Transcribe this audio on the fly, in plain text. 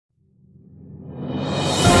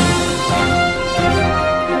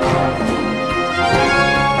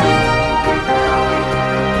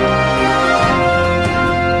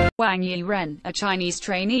Wang Yi Ren, a Chinese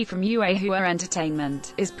trainee from YueHua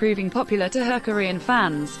Entertainment, is proving popular to her Korean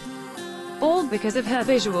fans. All because of her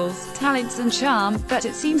visuals, talents and charm, but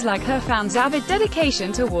it seems like her fans' avid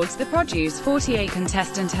dedication towards the Produce 48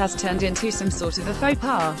 contestant has turned into some sort of a faux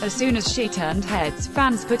pas. As soon as she turned heads,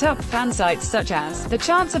 fans put up fan sites such as The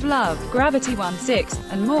Chance of Love, Gravity 1/6,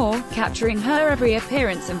 and more, capturing her every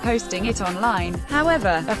appearance and posting it online.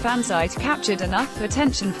 However, a fan site captured enough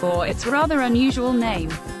attention for its rather unusual name,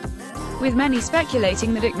 with many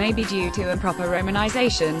speculating that it may be due to improper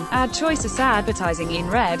romanization. Ad choices advertising in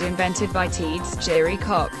red invented by Teeds, Cherry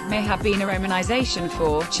Coke, may have been a romanization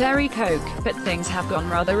for Cherry Coke, but things have gone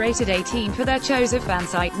rather rated 18 for their choice of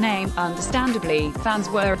fansite name. Understandably, fans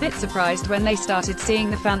were a bit surprised when they started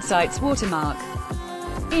seeing the fansite's watermark.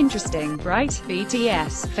 Interesting, right?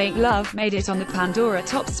 BTS' Fake Love made it on the Pandora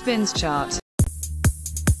Top Spins chart.